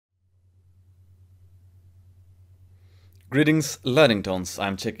Greetings Laddingtons,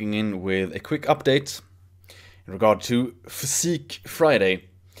 I'm checking in with a quick update in regard to Fizeek Friday.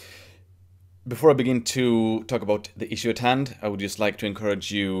 Before I begin to talk about the issue at hand, I would just like to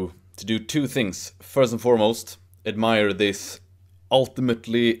encourage you to do two things. First and foremost, admire this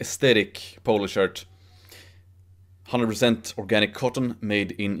ultimately aesthetic polo shirt. 100% organic cotton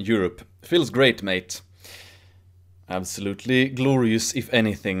made in Europe. Feels great, mate. Absolutely glorious, if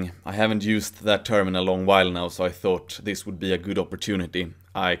anything. I haven't used that term in a long while now, so I thought this would be a good opportunity.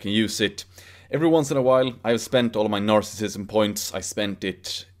 I can use it every once in a while. I've spent all of my narcissism points. I spent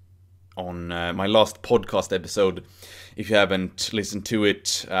it on my last podcast episode. If you haven't listened to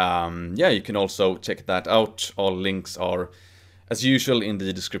it, yeah, you can also check that out. All links are, as usual, in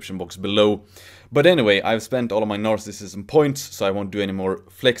the description box below. But anyway, I've spent all of my narcissism points, so I won't do any more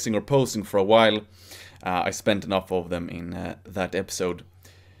flexing or posing for a while. I spent enough of them in that episode.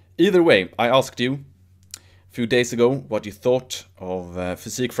 Either way, I asked you a few days ago what you thought of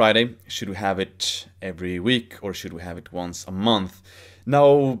Fizeek Friday. Should we have it every week or should we have it once a month?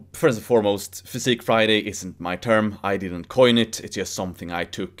 Now, first and foremost, Fizeek Friday isn't my term. I didn't coin it. It's just something I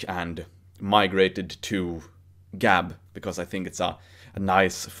took and migrated to Gab because I think it's a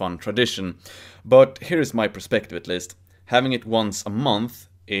nice, fun tradition. But here is my perspective at least. Having it once a month,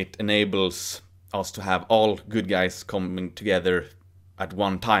 it enables us to have all good guys coming together at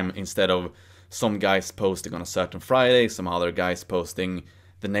one time instead of some guys posting on a certain Friday, some other guys posting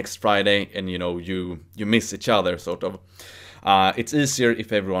the next Friday, and you miss each other sort of. It's easier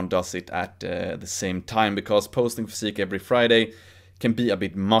if everyone does it at the same time, because posting Fizeek every Friday can be a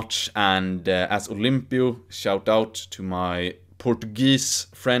bit much, and as Olympio, shout out to my Portuguese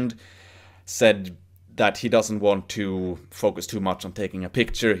friend, said that he doesn't want to focus too much on taking a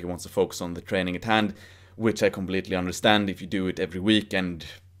picture. He wants to focus on the training at hand, which I completely understand. If you do it every week and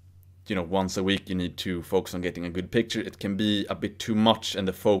once a week you need to focus on getting a good picture, it can be a bit too much, and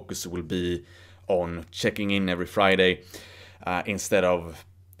the focus will be on checking in every Friday instead of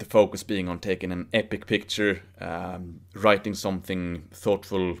the focus being on taking an epic picture, writing something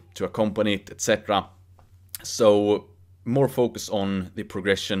thoughtful to accompany it, etc. So more focus on the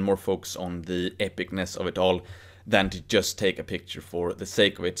progression, more focus on the epicness of it all than to just take a picture for the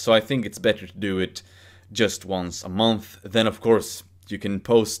sake of it. So I think it's better to do it just once a month. Then of course you can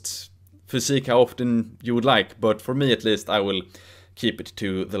post Fizeek how often you would like, but for me at least I will keep it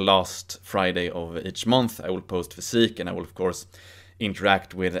to the last Friday of each month. I will post Fizeek, and I will of course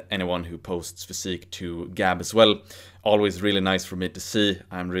interact with anyone who posts Fizeek to Gab as well. Always really nice for me to see.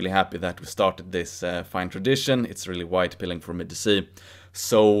 I'm really happy that we started this fine tradition. It's really white-pilling for me to see.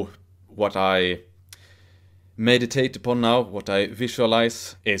 So what I meditate upon now, what I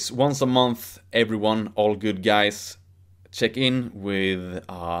visualize, is once a month, everyone, all good guys, check in with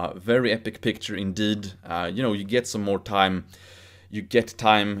a very epic picture indeed. You get some more time. You get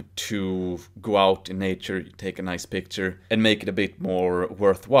time to go out in nature, take a nice picture, and make it a bit more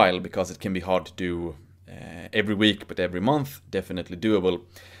worthwhile, because it can be hard to do every week, but every month, definitely doable.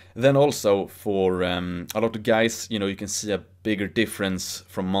 Then also for a lot of guys, you can see a bigger difference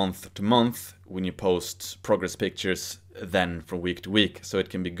from month to month when you post progress pictures than from week to week. So it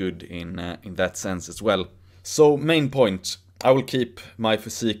can be good in that sense as well. So main point, I will keep my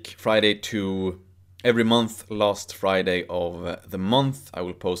Fizeek Friday to every month, last Friday of the month. I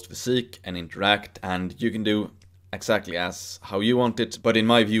will post Fizeek and interact, and you can do exactly as how you want it. But in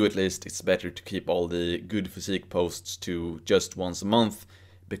my view at least, it's better to keep all the good Fizeek posts to just once a month.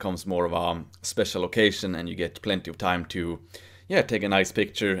 It becomes more of a special occasion, and you get plenty of time to take a nice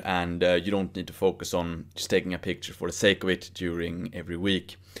picture, and you don't need to focus on just taking a picture for the sake of it during every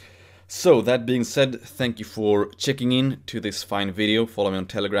week. So that being said, thank you for checking in to this fine video. Follow me on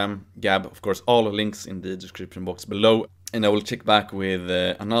Telegram, Gab, of course, all the links in the description box below. And I will check back with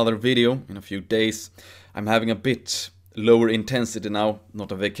another video in a few days. I'm having a bit lower intensity now,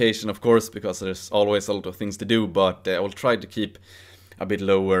 not a vacation of course, because there's always a lot of things to do, but I will try to keep a bit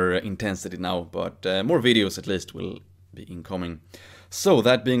lower intensity now, but more videos at least will be incoming. So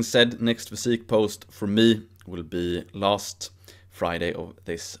that being said, next Fizeek post for me will be last Friday of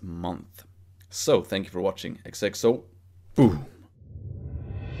this month. So thank you for watching. XXO. Boo.